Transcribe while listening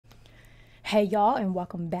Hey y'all, and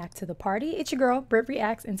welcome back to the party. It's your girl,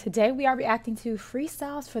 BrittReacts, and today we are reacting to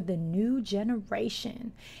freestyles for the new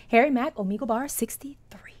generation. Mack Omegle bar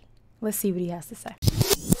 63. Let's see what he has to say.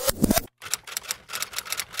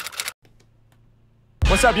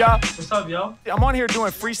 What's up, y'all? What's up, yo? I'm on here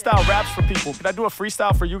doing freestyle raps for people. Can I do a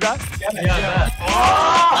freestyle for you guys? Yeah.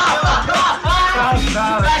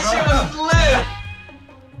 That shit was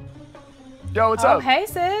lit. Yo, what's up? Hey,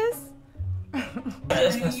 sis.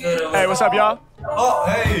 Hey, what's up, y'all? Oh,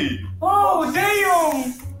 hey. Oh,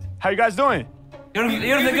 damn. How you guys doing? You're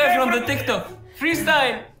the guy from the TikTok.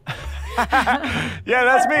 Freestyle. Yeah,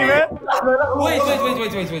 that's me, man. Wait.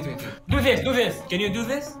 Do this. Can you do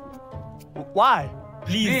this? Why?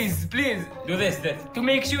 Please. Do this. To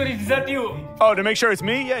make sure it's not you. Oh, to make sure it's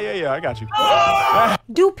me? Yeah, I got you.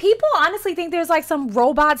 Do people honestly think there's like some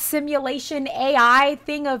robot simulation AI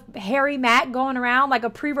thing of Mack going around like a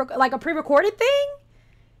pre-recorded thing?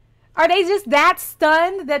 Are they just that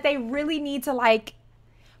stunned that they really need to like,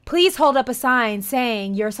 please hold up a sign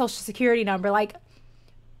saying your social security number? Like,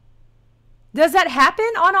 does that happen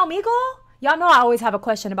on Omegle? Y'all know I always have a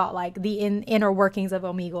question about like the inner workings of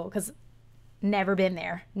Omegle because never been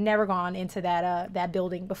there, never gone into that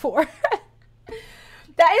building before.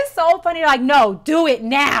 That is so funny. Like, no, do it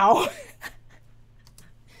now.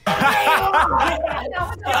 Wait.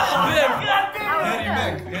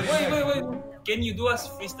 Can you do us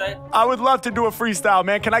freestyle? I would love to do a freestyle,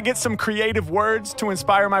 man. Can I get some creative words to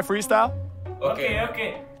inspire my freestyle? Okay.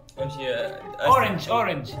 Orange.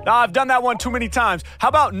 No, I've done that one too many times. How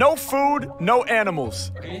about no food, no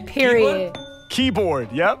animals? Okay. Period.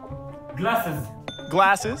 Keyboard, yep. Glasses.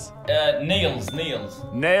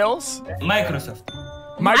 Nails. Microsoft.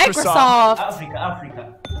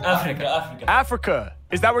 Africa.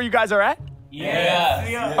 Is that where you guys are at?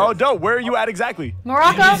 Yeah. Oh, dope. Where are you at exactly?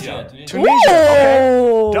 Morocco? Tunisia.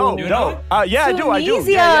 Okay. Dope. Yeah, I do.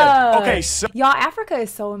 Tunisia. Yeah. Okay, so y'all, Africa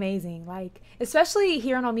is so amazing. Like, especially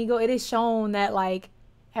here on Omegle, it is shown that like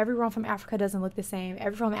everyone from Africa doesn't look the same.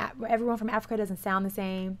 Everyone from Africa doesn't sound the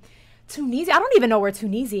same. Tunisia, I don't even know where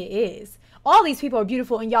Tunisia is. All these people are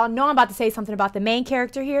beautiful, and y'all know I'm about to say something about the main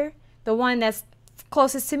character here, the one that's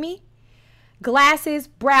closest to me. Glasses,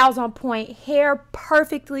 brows on point, hair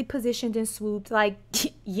perfectly positioned and swooped. Like,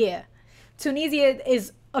 yeah, Tunisia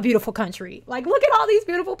is a beautiful country. Like, look at all these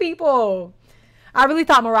beautiful people. I really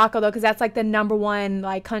thought Morocco though, because that's like the #1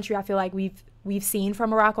 like country I feel like we've seen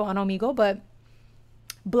from Morocco on Omegle, but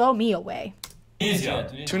blow me away.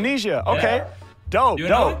 Tunisia. Okay. Yeah. Dope.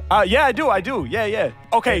 Yeah, I do. Yeah.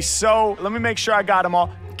 Okay, so let me make sure I got them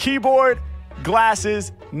all. Keyboard,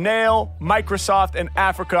 glasses, nail, Microsoft, and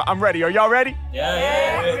Africa. I'm ready. Are y'all ready?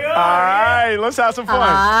 Yeah. All right, let's have some fun.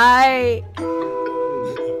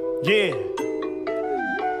 Yeah.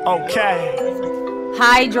 Okay.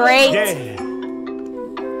 Hydrate. Yeah.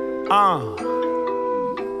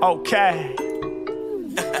 Okay.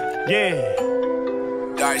 Yeah.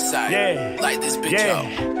 Dark side. Yeah. Light this bitch up.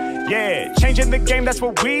 Yeah, changing the game, that's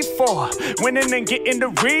what we for. Winning and getting the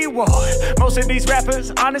reward. Most of these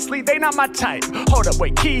rappers, honestly, they not my type. Hold up,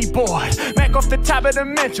 wait, keyboard. Mack off the top of the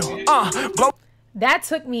mental. Blow. That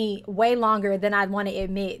took me way longer than I'd want to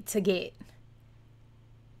admit to get.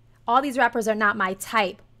 All these rappers are not my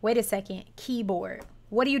type. Wait a second, keyboard.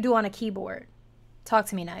 What do you do on a keyboard? Talk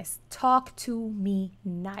to me nice.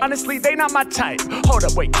 Honestly, they not my type. Hold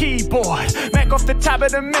up, wait, keyboard. Mack off the top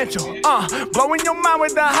of the mental. Blowing your mind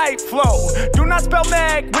with the hype flow. Do not spell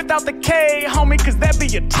Mack without the K, homie, cause that be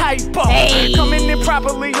a typo. Hey. Coming in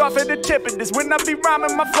properly off at the tip of this. When I be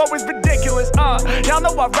rhyming, my flow is ridiculous. Y'all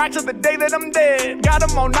know I rock till the day that I'm dead. Got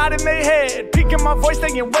them all nodding their head. Peeking my voice,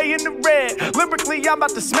 staying way in the red. Lyrically, I'm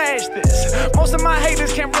about to smash this. Most of my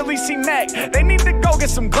haters can't really see Mack. They need to go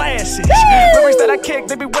get some glasses. Lyrics that I kick,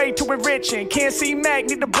 they be way too enriching. Can't see Mack,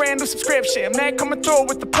 need a brand new subscription. Mack coming through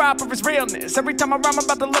with the proper realness. Every time I rhyme, I'm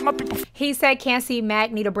about to let my people. He said can't see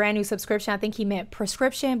Mack, need a brand new subscription. I think he meant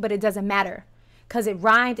prescription, but it doesn't matter because it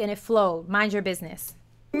rhymed and it flowed. Mind your business.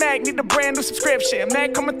 Mack need a brand new subscription.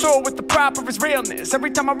 Mack coming through with the proper realness.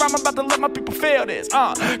 Every time I rhyme, I'm about to let my people feel this.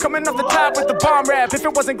 Coming off the top with the bomb rap. If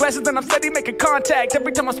it wasn't glasses, then I'm steady making contact.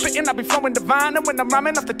 Every time I'm spitting, I be flowing divine. And when I'm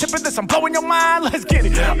rhyming off the tip of this, I'm blowing your mind. Let's get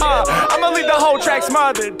it. I'ma leave the whole track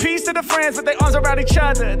smothered. Peace to the friends with their arms around each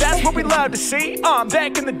other. That's what we love to see.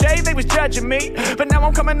 Back in the day, they was judging me. But now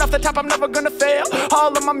I'm coming off the top, I'm never gonna fail.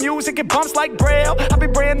 All of my music, it bumps like braille. I be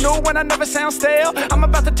brand new when I never sound stale. I'm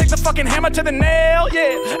about to take the fucking hammer to the nail,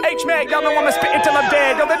 yeah. H-Mac, y'all know I'ma spit until I'm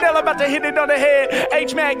dead. Yo, the nail about to hit it on the head.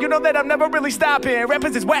 H-Mac, you know that I'm never really stopping.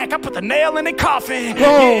 Rappers is whack, I put the nail in the coffin.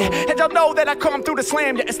 Yeah, and y'all know that I come through the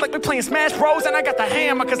slam. Yeah, it's like we playing Smash Bros. And I got the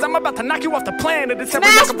hammer, cause I'm about to knock you off the planet. It's every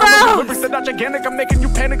Smash Bros. They're not gigantic, I'm making you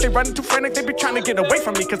panic. They running too frantic, they be trying to get away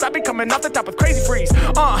from me. Cause I be coming off the top with crazy freeze.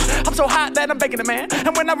 I'm so hot that I'm baking a man.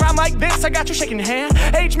 And when I rhyme like this, I got you shaking your hand.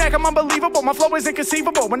 H-Mac, I'm unbelievable, my flow is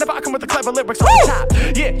inconceivable. Whenever I come with the clever lyrics on the top.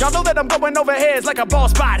 Yeah, y'all know that I'm going over heads like a ball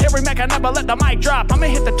spot. Harry Mack, I never let the mic drop. I'ma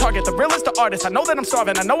hit the target, the realest, the artist. I know that I'm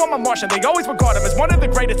starving, I know I'm a Martian. They always regard him as one of the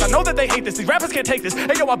greatest. I know that they hate this, these rappers can't take this.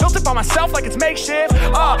 Hey yo, I built it by myself like it's makeshift.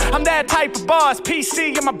 I'm that type of boss.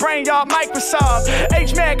 PC in my brain, y'all, Microsoft.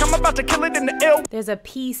 H-Mac, I'm about to kill it in the ill. There's a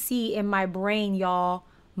PC in my brain, y'all.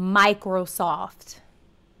 Microsoft,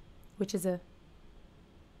 which is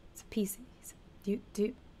it's a PC.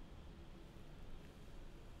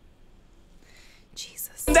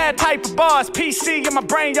 Jesus. That type of boss, PC in my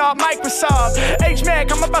brain, y'all, Microsoft.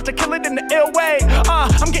 H-Mac, I'm about to kill it in the ill way.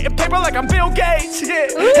 I'm getting paper like I'm Bill Gates. Yeah,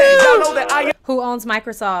 hey, y'all know that I am. Who owns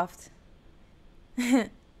Microsoft?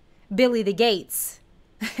 Billy the Gates.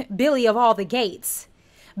 Billy of all the Gates.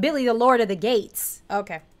 Billy the Lord of the Gates.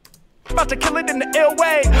 Okay. About to kill it in the ill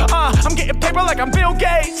way. I'm getting paper like I'm Bill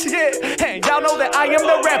Gates. Yeah, hey, y'all know that I am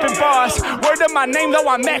the rapping boss. Word to my name though,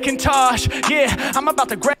 I'm Macintosh. Yeah, I'm about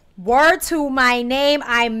to grab. Word to my name,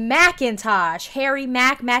 I'm Macintosh. Harry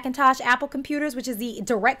Mack, Macintosh, Apple Computers, which is the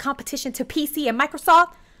direct competition to PC and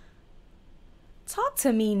Microsoft. Talk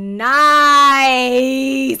to me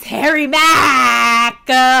nice, Harry Mack.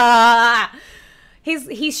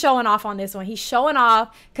 He's showing off on this one. He's showing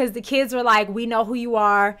off because the kids were like, we know who you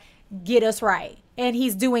are. Get us right. And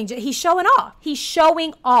he's showing off. He's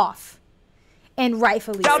showing off. And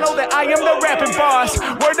rightfully y'all so. know that I am the rapping boss.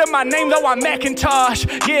 Word to my name though, I'm Macintosh.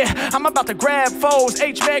 Yeah, I'm about to grab foes.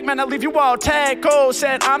 H-Mac, man, I leave you all tackled.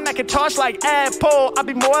 Said I'm Macintosh like Apple. I'll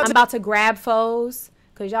be more. I'm about to grab foes.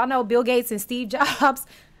 Because y'all know Bill Gates and Steve Jobs.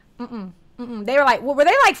 They were like, well, were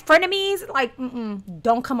they like frenemies? Like,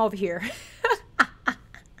 don't come over here.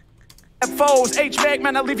 Foes, H-Mac,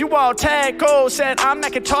 man, I leave you all tackled. Said I'm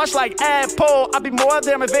Macintosh like Apple. I'll be more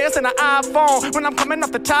damn advanced than an iPhone. When I'm coming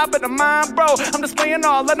off the top of the mind, bro, I'm displaying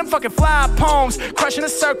all, let them fucking fly poems. Crushing a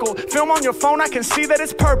circle, film on your phone, I can see that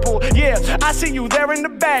it's purple. Yeah, I see you there in the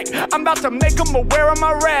back. I'm about to make them aware of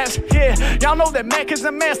my raps. Yeah, y'all know that Mac is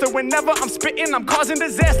a master. Whenever I'm spitting, I'm causing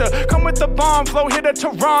disaster. Come with the bomb flow, hit a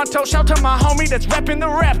Toronto. Shout to my homie that's repping the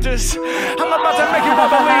Raptors. I'm about to make you all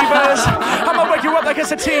believers. I'ma wake you up like a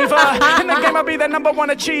sativa. In the game, I'll be the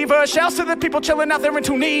 #1 achiever. Shouts to the people chilling out there in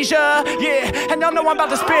Tunisia. Yeah, and y'all know I'm about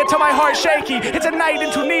to spit till my heart shaky. It's a night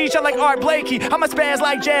in Tunisia like Art Blakey. I'm a spaz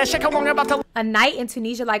like jazz. Check how long I'm about to. A night in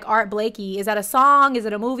Tunisia like Art Blakey. Is that a song? Is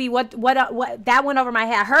it a movie? What? That went over my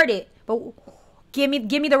head. I heard it, but give me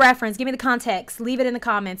the reference. Give me the context. Leave it in the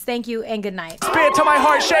comments. Thank you and good night. Spit till my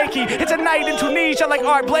heart shaky. It's a night in Tunisia like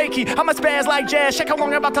Art Blakey. I'm a spaz like jazz. Check how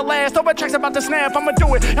long I'm about to last. Over tracks about to snap. I'ma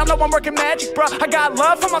do it. Y'all know I'm working magic, bro. I got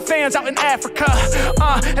love for my fans out in Africa.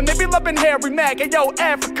 And they be loving Harry Mack. Hey yo,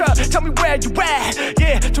 Africa, tell me where you at.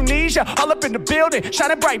 Yeah, Tunisia, all up in the building,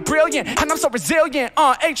 shining bright, brilliant, and I'm so resilient.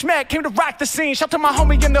 H-Mac came to rock the scene. Shout to my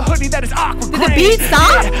homie in the hoodie that is aqua green. Did the beat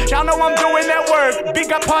stop? Yeah, y'all know I'm doing that work. Beat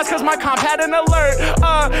got paused cause my comp had an alert.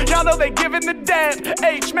 Y'all know they giving the dance.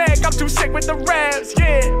 H-Mac, I'm too sick with the raps.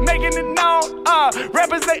 Yeah, making it known.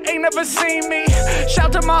 Rappers, they ain't never seen me.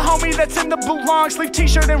 Shout to my homie that's in the blue long sleeve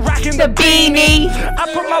t-shirt and rocking the beanie.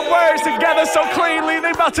 I put my words together so cleanly. They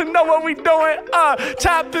about to know what we doing.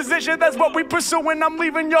 Top position, that's what we pursuing. I'm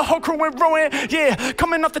leaving your whole crew in ruin. Yeah,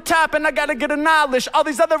 coming off the top and I gotta get acknowledged. All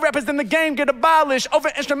these other rappers in the game get abolished. Over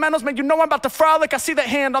instrumentals, man, you know I'm about to frolic. I see that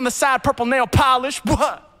hand on the side, purple nail polish.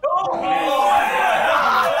 What?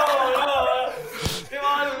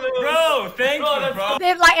 Bro, thank you, bro.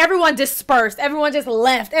 Like everyone dispersed. Everyone just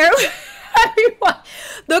left. Everyone.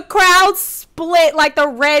 The crowd split like the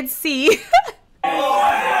Red Sea.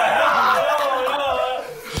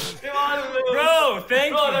 Bro,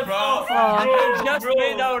 thank you, bro. You just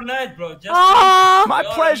made our night, bro. My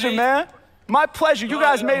pleasure, man. My pleasure. You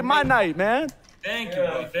guys made my night, man. Thank you,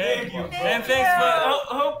 bro. Thank you. And thanks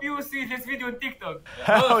for. Hope you see this video on TikTok.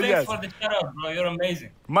 Hell Thanks yes. for the shout out, bro. You're amazing.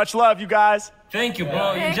 Much love, you guys. Thank you,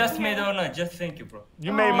 bro. You just made our night. Just thank you, bro.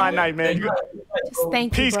 You made my night, man. Just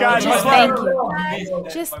thank you, Peace, bro. guys. Just Much thank love. you.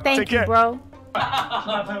 Just thank Take you, care. bro.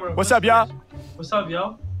 What's up, y'all? What's up,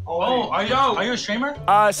 yo? Oh, are you a streamer?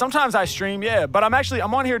 Sometimes I stream, yeah, but I'm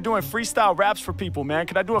on here doing freestyle raps for people, man.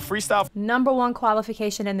 Could I do a freestyle? #1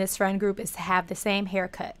 qualification in this friend group is to have the same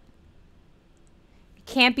haircut. You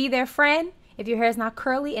can't be their friend if your hair is not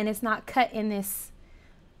curly and it's not cut in this,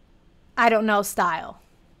 I don't know, style.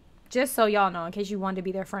 Just so y'all know, in case you want to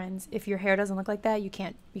be their friends, if your hair doesn't look like that, you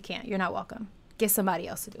can't. You're not welcome. Get somebody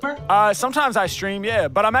else to do it. Sometimes I stream, yeah,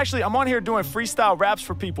 but I'm on here doing freestyle raps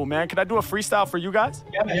for people, man. Can I do a freestyle for you guys?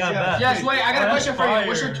 Yes, wait, I got a question for you.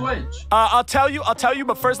 What's your Twitch? I'll tell you,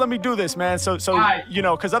 but first let me do this, man. So right. You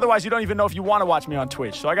know, because otherwise you don't even know if you want to watch me on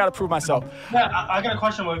Twitch. So I got to prove myself. Yeah, I got a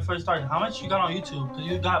question before you start. How much you got on YouTube?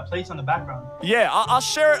 Because you got plates on the background. Yeah, I'll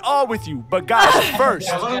share it all with you. But guys, first,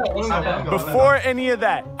 before any of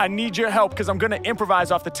that, I need your help because I'm going to improvise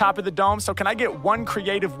off the top of the dome. So can I get one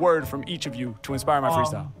creative word from each of you to inspire my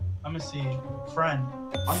freestyle? Let me see. Friend.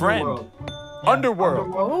 Friend. Yeah.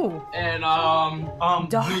 Underworld. Oh. And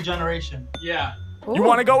New Generation. Yeah. Ooh. You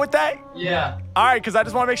want to go with that? Yeah. All right, because I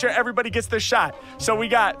just want to make sure everybody gets their shot. So we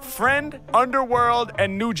got Friend, Underworld,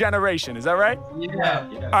 and New Generation. Is that right? Yeah.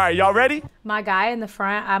 All right, y'all ready? My guy in the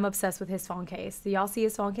front, I'm obsessed with his phone case. Do y'all see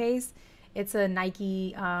his phone case? It's a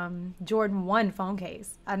Nike Jordan 1 phone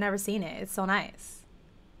case. I've never seen it. It's so nice.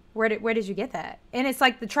 Where did you get that? And it's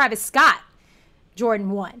like the Travis Scott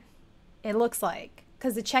Jordan 1. It looks like,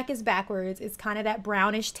 because the check is backwards. It's kind of that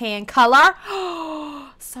brownish tan color.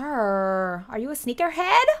 Sir, are you a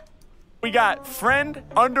sneakerhead? We got Friend,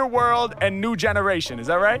 Underworld, and New Generation. Is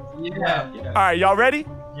that right? Yeah. All right, y'all ready?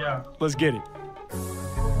 Yeah. Let's get it.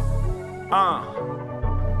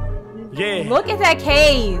 Yeah. Look at that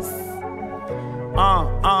case.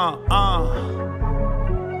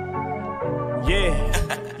 Yeah.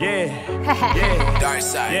 Dark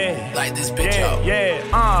side. Yeah. Light this bitch up.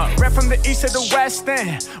 Rap from the east to the west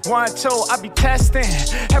end. 1, 2, I be testing.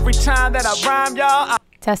 Every time that I rhyme, y'all.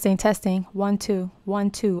 Testing. 1, 2,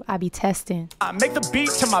 1, 2. I be testing. I make the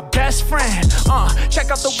beat to my best friend.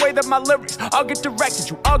 Check out the way that my lyrics all get directed.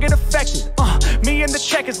 You all get affected. Me and the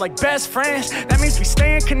check is like best friends. That means we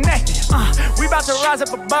staying connected. We about to rise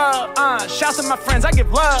up above. Shouts to my friends, I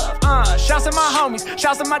give love. Shouts to my homies.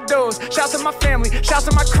 Shouts to my dudes. Shouts to my family. Shouts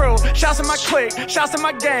to my crew. Shouts to my clique. Shouts to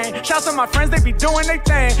my gang. Shouts to my friends, they be doing their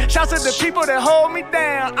thing. Shouts to the people that hold me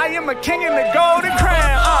down. I am a king in the golden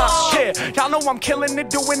crown. Yeah, y'all know I'm killing it,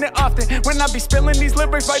 doing it often. When I be spilling these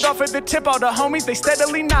lyrics right off of the tip, all the homies, they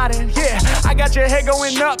steadily nodding. Yeah, I got your head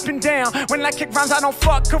going up and down. When I kick rhymes, I don't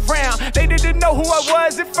fuck around. They didn't know who I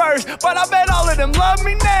was at first, but I bet all of them love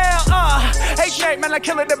me now. H-Mack, man, I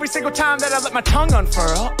kill it every single time that I let my tongue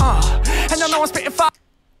unfurl. And I know I'm spitting fire.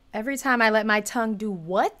 Every time I let my tongue do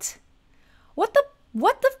what? What the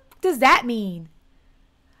does that mean?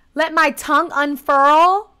 Let my tongue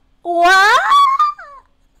unfurl? What?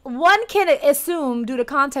 One can assume due to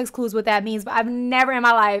context clues what that means, but I've never in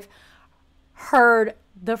my life heard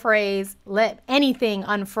the phrase let anything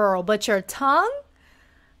unfurl but your tongue.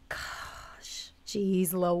 Gosh,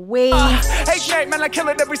 jeez Louise. H-Mack, man, I kill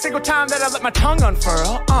it every single time that I let my tongue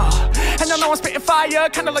unfurl. And I know I'm spitting fire,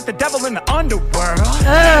 kind of like the devil in the underworld.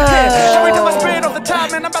 Yeah, every time I spit off the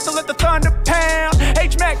top, man, I'm about to let the thunder pound.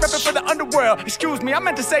 H-Mack repping for the underworld. Excuse me, I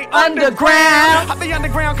meant to say underground. I be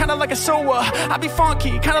underground, kind of like a sewer. I be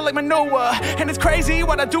funky, kind of like manure. And it's crazy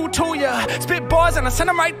what I do to ya. Spit bars and I send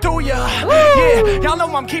them right through ya. Yeah, y'all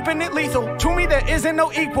know I'm keeping it lethal. To me, there isn't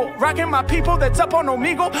no equal. Rocking my people that's up on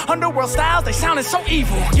Omegle. Underworld styles, they sounding so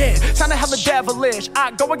evil. Yeah, sounding hella devilish.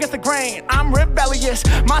 I go against the grain, I'm rebellious.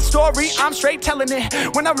 My story, I'm straight telling it.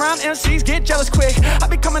 When I rhyme, MCs get jealous quick. I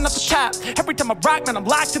be coming up the top. Every time I rock, man, I'm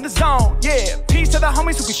locked in the zone. Yeah, peace to the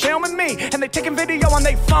homies who be filming me, and they taking video on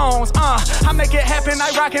their phones. I make it happen, I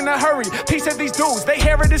rock in a hurry. Peace to these dudes, they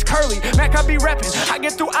hair it is curly. Mac, I be repping. I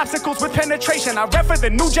get through obstacles with penetration. I rep for the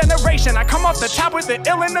new generation. I come off the top with the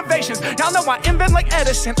ill innovations. Y'all know I invent like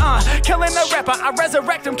Edison. Killing a rapper, I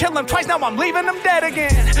resurrect him, kill him twice. Now I'm leaving him dead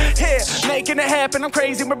again. Yeah, making it happen. I'm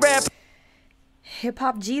crazy with rap. Hip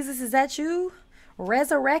Hop Jesus, is that you?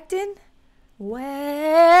 Resurrecting? What?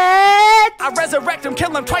 I resurrect him,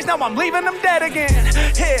 kill him twice, now I'm leaving him dead again.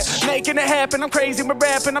 Yeah, making it happen, I'm crazy with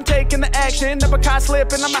rapping, I'm taking the action, never caught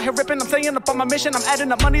slipping, I'm out here ripping, I'm staying up on my mission, I'm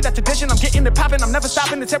adding up money, that's addition, I'm getting it popping, I'm never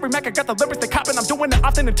stopping, it's every Mac, I got the lyrics, they copping, I'm doing it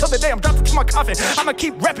often until the day I'm dropping to my coffin. I'ma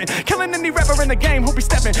keep repping, killing any rapper in the game who be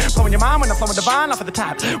stepping, blowing your mind when I'm flowing divine off of the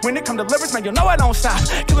top. When it come to lyrics, man, you know I don't stop,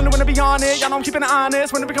 killing it when I be on it, y'all know I'm keeping it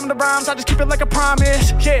honest, when it become the rhymes, I just keep it like a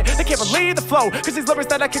promise. Yeah, they can't believe the flow, cause these lyrics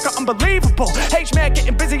that I kick are unbelievable. H-Mack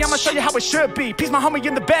getting busy, I'ma show you how it should be. Peace my homie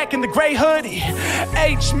in the back in the gray hoodie.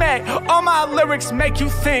 H-Mack, all my lyrics make you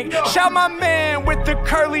think. Shout my man with the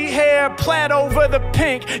curly hair, plaid over the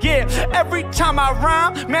pink. Yeah, every time I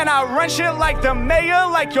rhyme, man, I run shit like the mayor,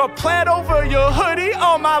 like your plaid over your hoodie.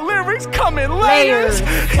 All my lyrics come in layers.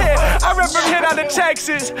 Yeah, I rep from here out of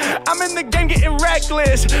Texas. I'm in the game getting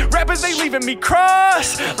reckless. Rappers, they leaving me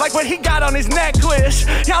cross, like what he got on his necklace.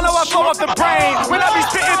 Y'all know I flow off the brain. When I be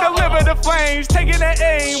spitting, deliver the flame. range, taking the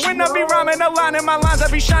aim. When I be rhyming, aligning my lines, I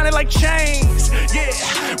be shining like chains. Yeah,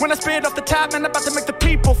 when I spit off the top, man, I'm about to make the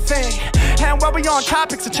people think. And while we on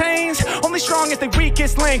topics of chains, only strong is the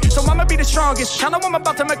weakest link. So I'ma be the strongest. I know I'm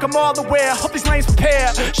about to make them all aware. Hope these lanes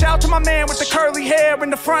prepare. Shout out to my man with the curly hair in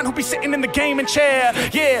the front who be sitting in the gaming chair.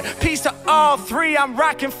 Yeah, peace to all three. I'm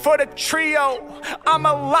rocking for the trio.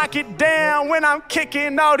 I'ma lock it down when I'm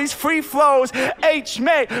kicking all these free flows.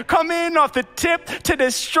 H-Mack coming off the tip to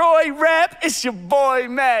destroy rap. It's your boy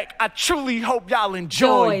Mac. I truly hope y'all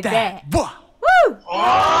enjoyed that. Woo!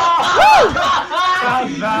 That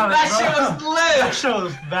was valid, That bro. shit was lit. That shit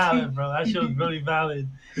was valid, bro. That shit was really valid.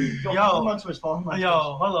 Yo, follow him on Twitch. Follow him on Twitch. Yo,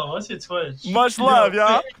 hold on. What's your Twitch? Much love,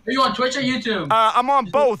 y'all. Are you on Twitch or YouTube? I'm on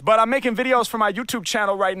both, but I'm making videos for my YouTube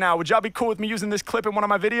channel right now. Would y'all be cool with me using this clip in one of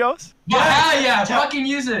my videos? Yeah, fucking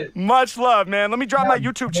use it. Much love, man. Let me drop my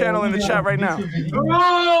YouTube channel in the chat right now.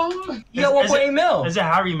 Yo, 1.8 mil. Is it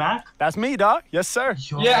Harry Mack? That's me, dog. Yes, sir.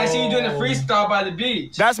 Yeah, I see you doing the freestyle by the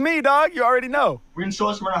beach. That's me, dog. You already know. We're gonna show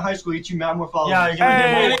us from our high school. Get you mad more followers. Yeah, you're gonna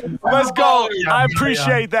Hey, get let's go. I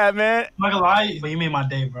appreciate that, man. I'm not gonna lie, but you made my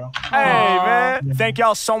day, bro. Hey, man. Thank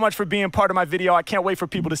y'all so much for being part of my video. I can't wait for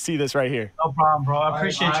people to see this right here. No problem, bro. I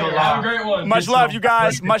appreciate you a Have a lot. great one. Much love, you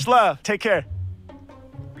guys. Much love. Take care.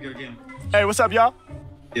 Hey, what's up, y'all?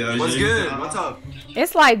 What's good? What's up?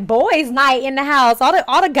 It's like boys' night in the house. All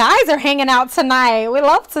the guys are hanging out tonight. We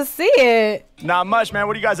love to see it. Not much, man.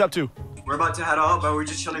 What are you guys up to? We're about to head out, but we're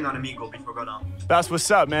just chilling on Omegle before we go down. That's what's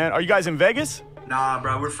up, man. Are you guys in Vegas? Nah,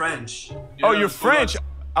 bro, we're French. Oh, you're French.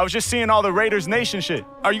 I was just seeing all the Raiders Nation shit.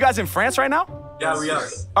 Are you guys in France right now? Yeah, we are.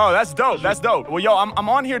 Oh, that's dope. That's dope. Well, yo, I'm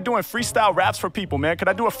on here doing freestyle raps for people, man. Could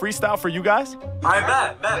I do a freestyle for you guys? I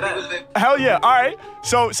bet. Hell yeah. All right.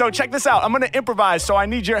 So check this out. I'm going to improvise, so I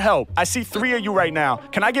need your help. I see 3 of you right now.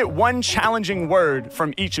 Can I get one challenging word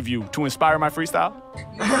from each of you to inspire my freestyle?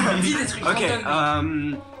 Okay,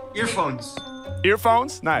 earphones.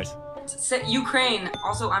 Earphones? Nice. Ukraine.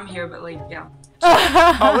 Also, I'm here, but like, yeah.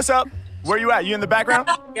 Oh, what's up? Where you at? You in the background?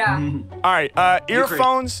 Yeah. All right.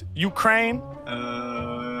 Earphones, Ukraine.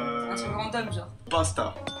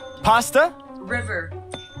 Pasta. Pasta? River.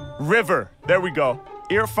 River. There we go.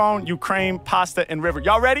 Earphone, Ukraine, pasta, and river.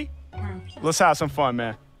 Y'all ready? Let's have some fun,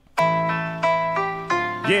 man.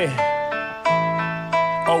 Yeah.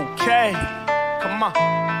 Okay. Come on.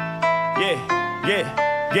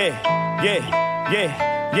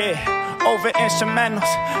 Yeah. Over instrumentals,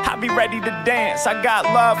 I be ready to dance. I got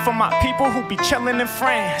love for my people who be chillin' in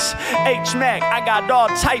France. H-Mack, I got all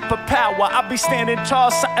type of power. I be standing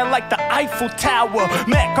tall, something like the Eiffel Tower.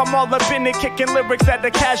 Mac, I'm all up in it, kicking lyrics that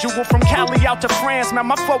are casual. From Cali out to France, man,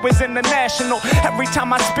 my flow is international. Every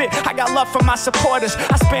time I spit, I got love for my supporters.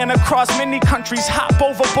 I span across many countries, hop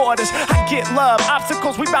over borders. I get love,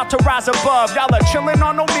 obstacles, we bout to rise above. Y'all are chillin'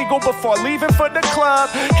 on Omegle before leaving for the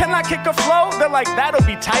club. Can I kick a flow? They're like, that'll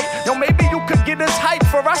be tight. Yo, maybe you could get us hype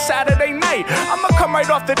for our Saturday night. I'ma come right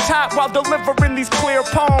off the top while delivering these clear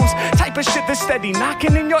poems. Type of shit that's steady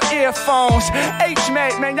knocking in your earphones.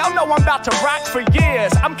 H-Mack, man, y'all know I'm about to rock for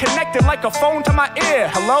years. I'm connected like a phone to my ear.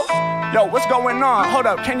 Hello? Yo, what's going on? Hold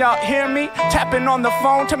up, can y'all hear me? Tapping on the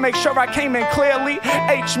phone to make sure I came in clearly.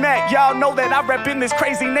 H-Mack, y'all know that I rep in this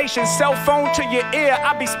crazy nation. Cell phone to your ear,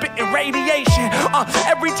 I be spitting radiation.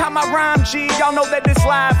 Every time I rhyme, G, y'all know that it's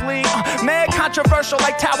lively. Mad controversial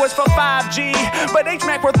like towers for 5G. But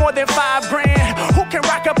H-Mack worth more than 5 grand. Who can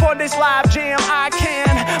rock up on this live jam? I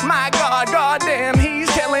can. My God, goddamn, he's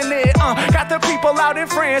killing it. Got the people out in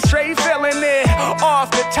France straight feeling it.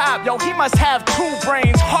 Off the top, yo, he must have 2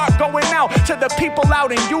 brains. Heart going out to the people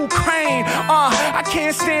out in Ukraine. I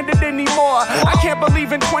can't stand it anymore. I can't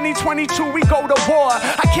believe in 2022 we go to war.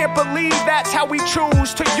 I can't believe that's how we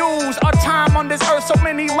choose to use our time on this earth. So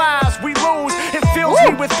many lives we lose. It fills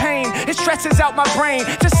me with pain. It stresses out my brain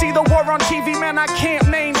to see the war on TV, man, I can't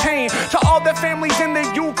maintain. To all the families in the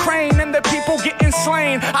Ukraine and the people getting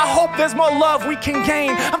slain, I hope there's more love we can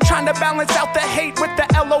gain. I'm trying to balance out the hate with the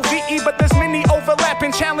LOVE, but there's many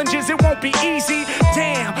overlapping challenges, it won't be easy.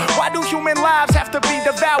 Damn, why do human lives have to be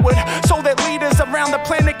devoured so that leaders around the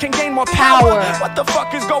planet can gain more power? What the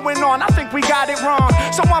fuck is going on? I think we got it wrong.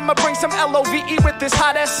 So I'ma bring some LOVE with this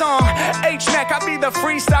hot-ass song. H-Mack, I be the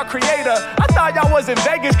freestyle creator. I thought y'all was in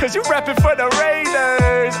Vegas cause you reppin' for the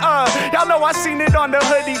Raiders. Y'all know I seen it on the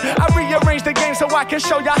hoodie. I rearranged the game so I can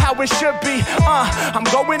show y'all how it should be. I'm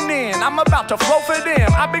going in, I'm about to flow for them.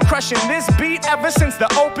 I've been crushing this beat ever since the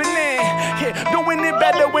opening. Yeah, doing it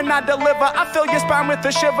better when I deliver. I fill your spine with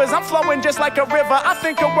the shivers. I'm flowing just like a river. I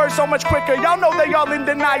think of words so much quicker. Y'all know they all in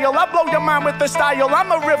denial. I blow your mind with the style.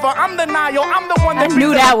 I'm a river, I'm the Nile. I'm the one that I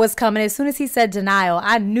knew that was coming. As soon as he said denial,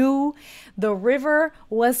 I knew The river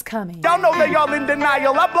was coming. Y'all know they all in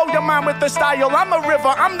denial. I blow your mind with the style. I'm a river,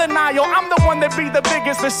 I'm the Nile. I'm the one that be the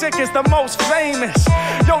biggest, the sickest, the most famous.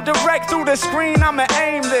 Yo, direct through the screen, I'ma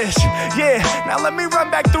aim this. Yeah, now let me run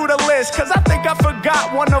back through the list, cause I think I forgot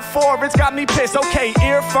one of four. It's got me pissed. Okay,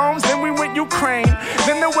 earphones, then we went Ukraine.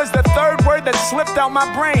 Then there was the third word that slipped out my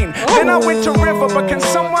brain. Then I went to river, but can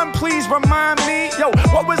someone please remind me? Yo,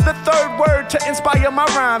 what was the third word to inspire my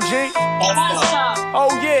rhyme, G? Oh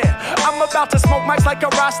yeah, I'm about to smoke mics like a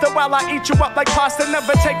Rasta while I eat you up like pasta.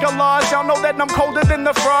 Never take a loss, y'all know that I'm colder than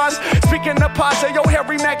the frost. Speaking of pasta, yo,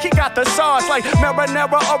 Harry Mack, he got the sauce like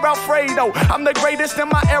marinara or Alfredo. I'm the greatest in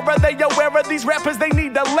my era, they aware of these rappers, they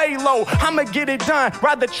need to lay low. I'ma get it done,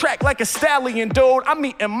 ride the track like a stallion, dude. I'm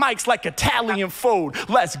eating mics like Italian food,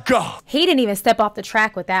 let's go. He didn't even step off the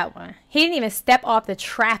track with that one. He didn't even step off the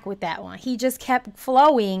track with that one. He just kept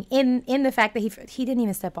flowing in the fact that he didn't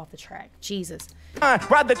even step off the track. Jesus.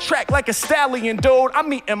 Ride the track like a stallion, dude.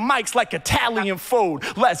 I'm eating mics like Italian food.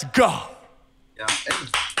 Let's go. Yeah.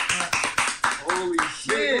 Holy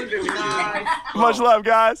shit. Much love,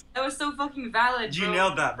 guys. That was so fucking valid, bro. You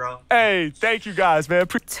nailed that, bro. Hey, thank you guys, man.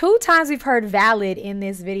 2 times we've heard valid in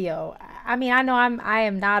this video. I mean, I know I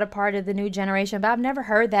am not a part of the new generation, but I've never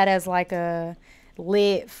heard that as like a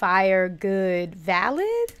lit, fire, good,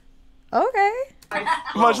 valid. Okay.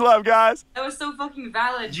 Much love, guys. That was so fucking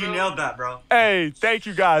valid, bro. You nailed that, bro. Hey, thank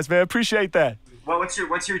you guys, man. Appreciate that. What's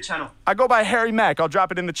your channel? I go by Harry Mack. I'll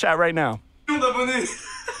drop it in the chat right now.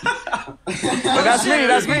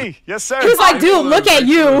 That's me. Yes, sir. He's like, dude, look at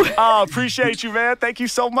you. Oh, appreciate you, man. Thank you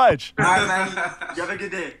so much. All right, man. You have a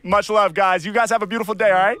good day. Much love, guys. You guys have a beautiful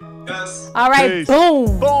day, all right? Yes. All right, Peace.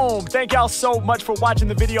 boom. Boom. Thank y'all so much for watching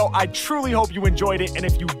the video. I truly hope you enjoyed it. And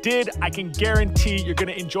if you did, I can guarantee you're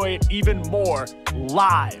going to enjoy it even more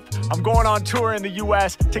live. I'm going on tour in the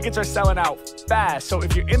U.S. Tickets are selling out fast. So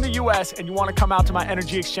if you're in the U.S. and you want to come out to my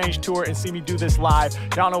Energy Exchange tour and see me do this live,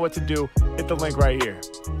 y'all know what to do. Hit the link right here.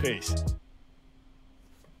 Peace.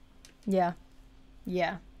 Yeah.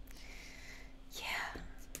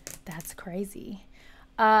 That's crazy.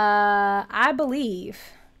 I believe,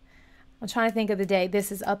 I'm trying to think of the day.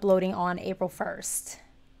 This is uploading on April 1st.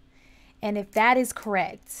 And if that is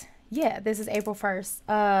correct, yeah, this is April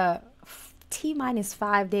 1st. T-minus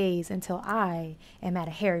 5 days until I am at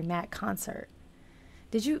a Harry Mack concert.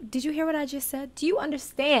 Did you hear what I just said? Do you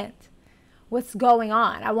understand what's going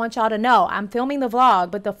on? I want y'all to know I'm filming the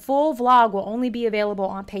vlog, but the full vlog will only be available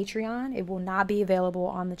on Patreon. It will not be available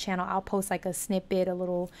on the channel. I'll post like a snippet, a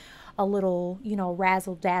little, you know,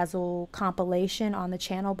 razzle dazzle compilation on the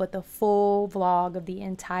channel, but the full vlog of the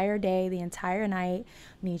entire day, the entire night,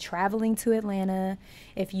 me traveling to Atlanta.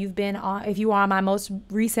 If you are on my most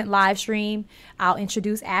recent live stream, I'll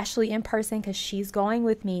introduce Ashley in person because she's going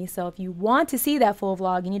with me. So if you want to see that full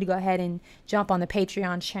vlog, you need to go ahead and jump on the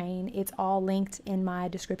Patreon chain. It's all linked in my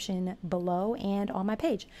description below and on my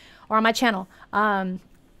page or on my channel.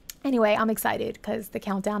 Anyway, I'm excited because the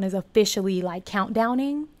countdown is officially like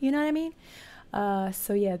countdowning, you know what I mean?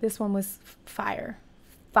 So yeah, this one was fire,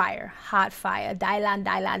 hot fire,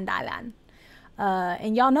 Dylan.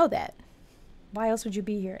 And y'all know that. Why else would you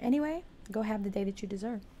be here? Anyway, go have the day that you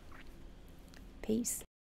deserve. Peace.